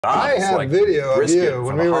I have like video of brisket you for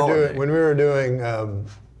when the we were holiday. doing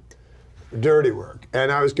dirty work,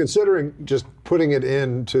 and I was considering just putting it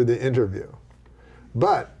into the interview,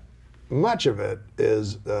 but much of it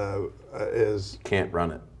is Can't run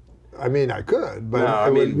it. I mean, I could, but No,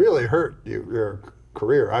 it would really hurt your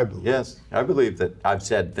career, I believe. Yes, I believe that I've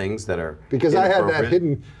said things that are Because I had that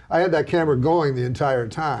inappropriate. I had that camera going the entire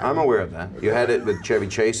time. I'm aware of that. You had it with Chevy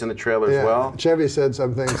Chase in the trailer Yeah, as well. Chevy said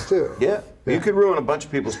some things too. Yeah, you could ruin a bunch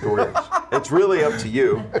of people's careers. It's really up to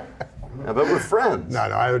you. But we're friends. No,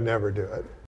 I would never do it.